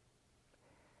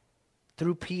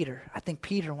 through Peter, I think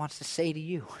Peter wants to say to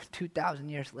you 2,000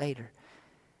 years later,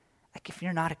 like, if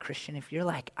you're not a Christian, if you're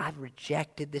like, I've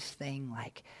rejected this thing,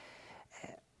 like,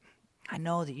 I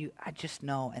know that I just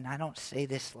know, and I don't say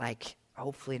this like,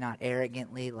 hopefully not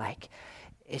arrogantly, like,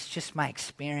 it's just my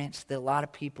experience that a lot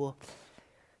of people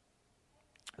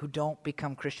who don't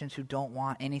become Christians, who don't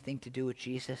want anything to do with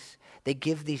Jesus, they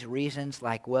give these reasons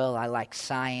like, well, I like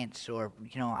science, or,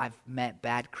 I've met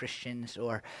bad Christians,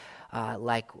 or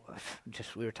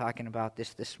we were talking about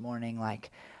this morning,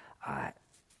 like,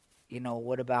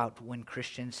 what about when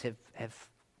Christians have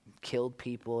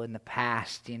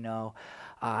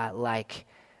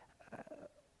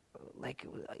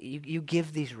you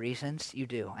give these reasons, you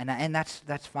do, and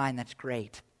that's fine, that's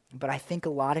great. But I think a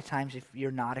lot of times if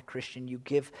you're not a Christian, you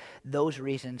give those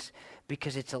reasons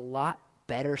because it's a lot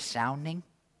better sounding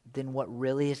than what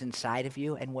really is inside of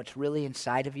you. And what's really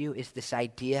inside of you is this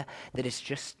idea that it's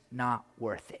just not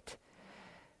worth it.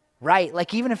 Right?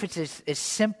 Like even if it's as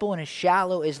simple and as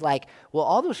shallow as like, well,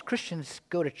 all those Christians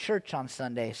go to church on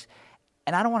Sundays.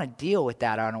 And I don't want to deal with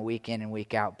that on a week in and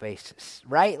week out basis,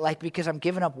 right? Like because I'm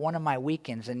giving up one of my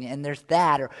weekends and there's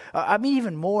that. Or I mean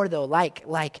even more though, like,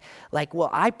 well,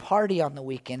 I party on the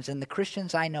weekends and the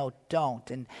Christians I know don't.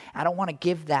 And I don't want to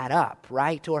give that up,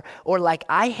 right? Or like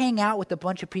I hang out with a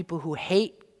bunch of people who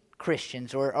hate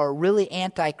Christians or are really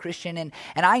anti-Christian. And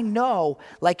I know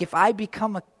like if I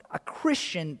become a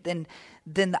Christian, then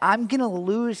I'm going to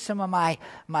lose some of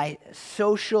my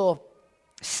social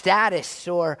status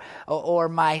or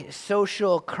my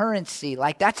social currency.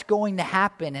 Like that's going to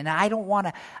happen. And I don't want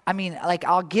to, I mean, like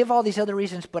I'll give all these other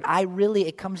reasons, but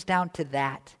it comes down to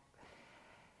that.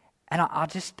 And I'll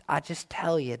just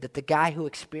tell you that the guy who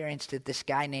experienced it, this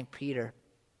guy named Peter,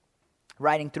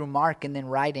 writing through Mark and then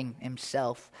writing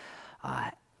himself,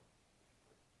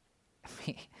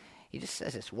 he just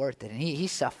says it's worth it. And he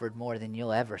suffered more than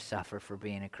you'll ever suffer for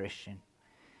being a Christian.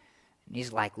 And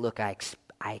he's like, look, I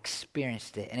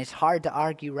experienced it. And it's hard to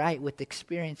argue, right, with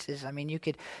experiences. I mean, you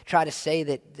could try to say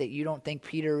that you don't think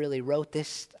Peter really wrote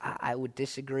this. I would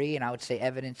disagree, and I would say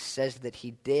evidence says that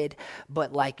he did.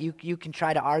 But like you can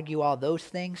try to argue all those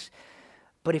things.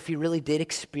 But if he really did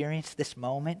experience this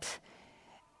moment,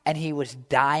 and he was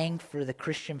dying for the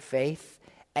Christian faith,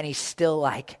 and he's still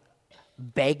like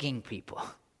begging people,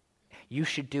 you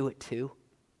should do it too,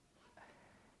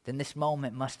 then this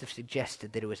moment must have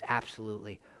suggested that it was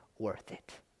absolutely worth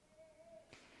it.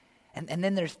 And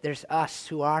then there's us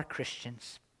who are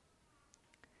Christians.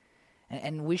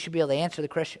 And we should be able to answer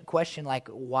the question like,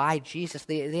 why Jesus?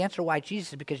 The answer why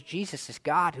Jesus is because Jesus is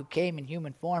God who came in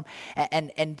human form.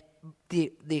 And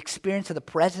the experience of the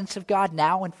presence of God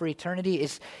now and for eternity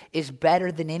is better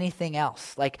than anything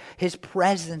else. Like his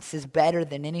presence is better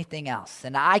than anything else.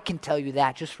 And I can tell you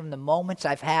that just from the moments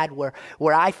I've had where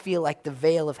I feel like the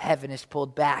veil of heaven is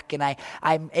pulled back and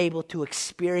I'm able to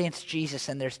experience Jesus,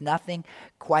 and there's nothing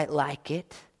quite like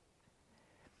it.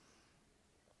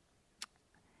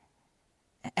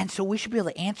 And so we should be able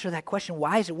to answer that question,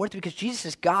 why is it worth it? Because Jesus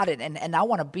is God, and I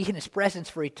want to be in his presence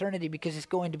for eternity because it's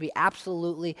going to be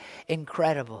absolutely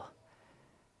incredible.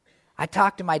 I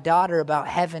talk to my daughter about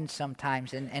heaven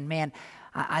sometimes, and man,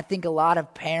 I think a lot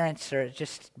of parents are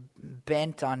just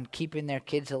bent on keeping their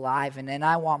kids alive, and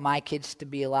I want my kids to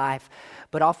be alive,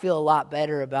 but I'll feel a lot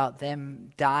better about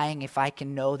them dying if I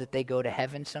can know that they go to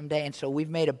heaven someday. And so we've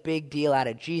made a big deal out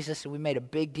of Jesus, and we made a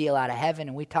big deal out of heaven,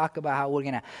 and we talk about how we're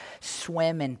going to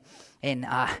swim in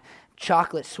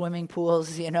chocolate swimming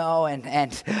pools, you know, and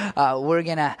it's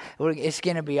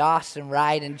gonna be awesome,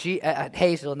 right? And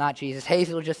Hazel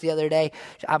just the other day,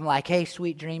 I'm like, hey,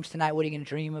 sweet dreams tonight, what are you gonna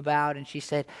dream about? And she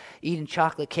said, eating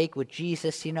chocolate cake with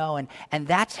Jesus, you know, and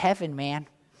that's heaven, man.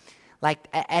 Like,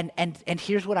 and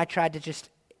here's what I tried to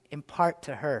just impart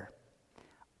to her.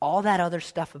 All that other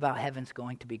stuff about heaven's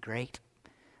going to be great.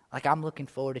 Like, I'm looking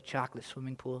forward to chocolate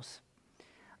swimming pools.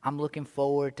 I'm looking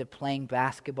forward to playing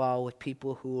basketball with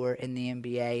people who are in the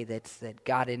NBA that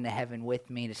got into heaven with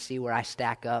me to see where I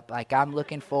stack up. Like, I'm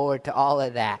looking forward to all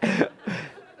of that.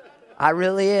 I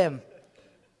really am.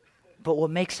 But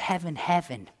what makes heaven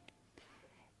heaven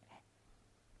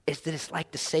is that it's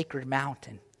like the sacred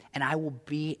mountain, and I will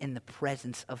be in the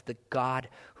presence of the God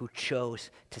who chose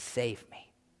to save me.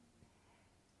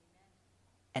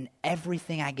 And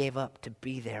everything I gave up to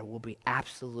be there will be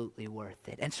absolutely worth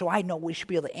it. And so I know we should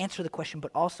be able to answer the question, but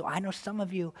also I know some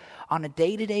of you on a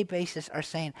day-to-day basis are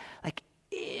saying, like,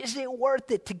 is it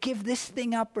worth it to give this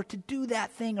thing up or to do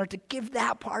that thing or to give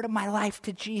that part of my life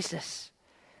to Jesus?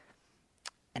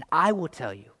 And I will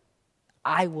tell you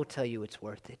it's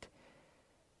worth it.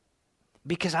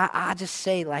 Because I just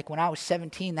say, like, when I was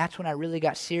 17, that's when I really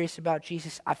got serious about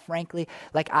Jesus. I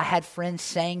had friends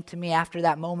saying to me after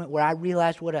that moment where I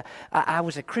realized I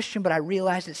was a Christian, but I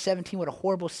realized at 17 what a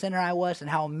horrible sinner I was and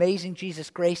how amazing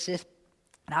Jesus' grace is.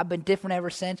 And I've been different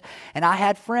ever since. And I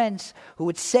had friends who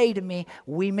would say to me,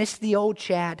 we miss the old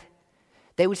Chad.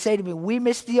 They would say to me, we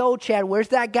miss the old Chad. Where's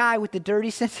that guy with the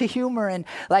dirty sense of humor? And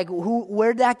like,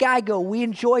 where'd that guy go? We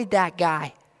enjoyed that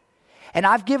guy. And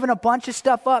I've given a bunch of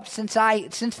stuff up since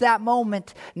that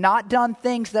moment, not done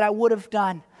things that I would have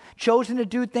done, chosen to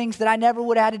do things that I never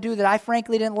would have had to do that I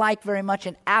frankly didn't like very much,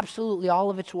 and absolutely all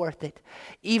of it's worth it,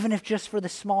 even if just for the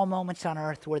small moments on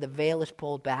earth where the veil is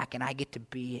pulled back and I get to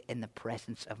be in the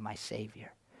presence of my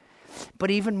Savior.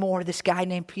 But even more, this guy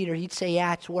named Peter, he'd say,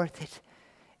 yeah, it's worth it.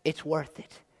 It's worth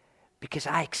it. Because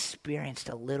I experienced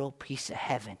a little piece of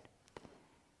heaven.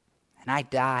 And I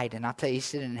died, and I'll tell you, he's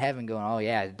sitting in heaven going, oh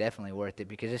yeah, it's definitely worth it,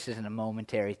 because this isn't a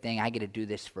momentary thing. I get to do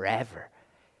this forever.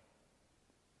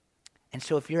 And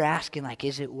so if you're asking, like,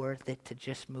 is it worth it to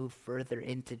just move further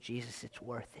into Jesus? It's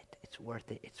worth it. It's worth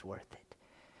it. It's worth it.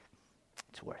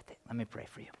 It's worth it. Let me pray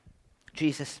for you.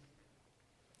 Jesus,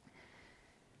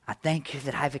 I thank you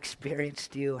that I've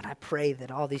experienced you, and I pray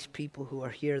that all these people who are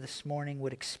here this morning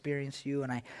would experience you,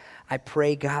 and I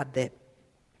pray, God, that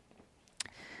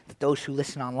those who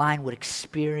listen online would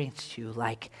experience you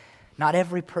like not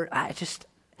every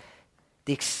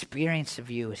the experience of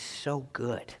you is so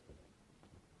good.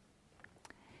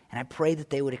 And I pray that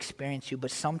they would experience you,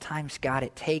 but sometimes, God,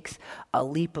 it takes a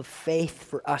leap of faith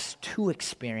for us to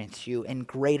experience you in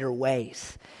greater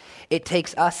ways. It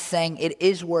takes us saying it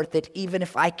is worth it, even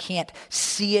if I can't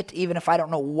see it, even if I don't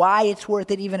know why it's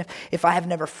worth it, even if I have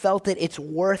never felt it, it's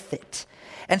worth it.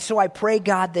 And so I pray,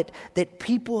 God, that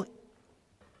people,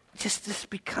 just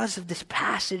because of this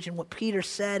passage and what Peter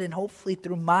said, and hopefully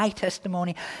through my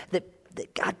testimony, that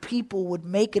God, people would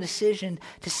make a decision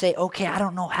to say, okay, I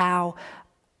don't know how,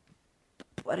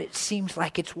 but it seems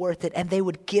like it's worth it. And they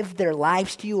would give their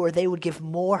lives to you, or they would give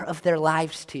more of their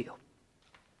lives to you.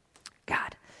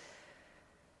 God.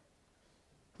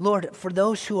 Lord, for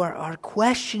those who are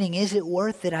questioning, is it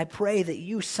worth it? I pray that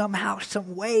you somehow,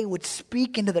 some way would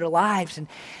speak into their lives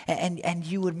and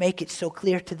you would make it so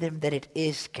clear to them that it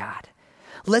is, God.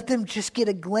 Let them just get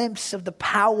a glimpse of the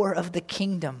power of the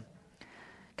kingdom.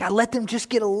 God, let them just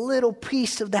get a little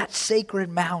piece of that sacred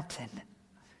mountain.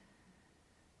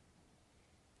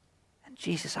 And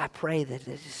Jesus, I pray that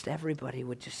just everybody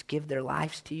would just give their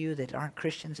lives to you that aren't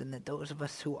Christians, and that those of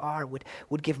us who are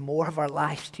would give more of our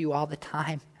lives to you all the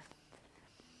time.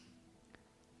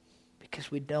 Because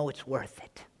we know it's worth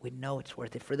it. We know it's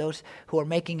worth it. For those who are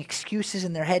making excuses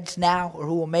in their heads now, or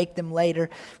who will make them later,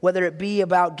 whether it be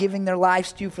about giving their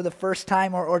lives to you for the first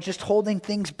time, or just holding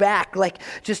things back, like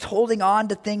just holding on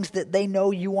to things that they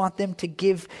know you want them to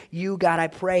give you, God, I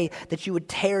pray that you would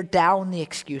tear down the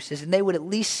excuses, and they would at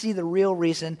least see the real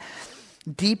reason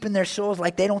deep in their souls,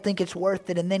 like they don't think it's worth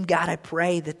it. And then, God, I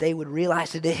pray that they would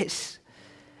realize it is.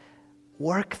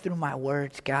 Work through my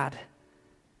words, God.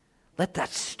 Let that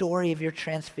story of your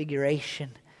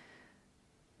transfiguration,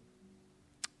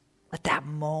 let that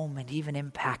moment even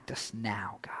impact us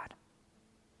now, God.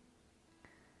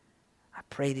 I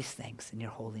pray these things in your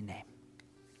holy name.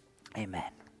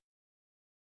 Amen.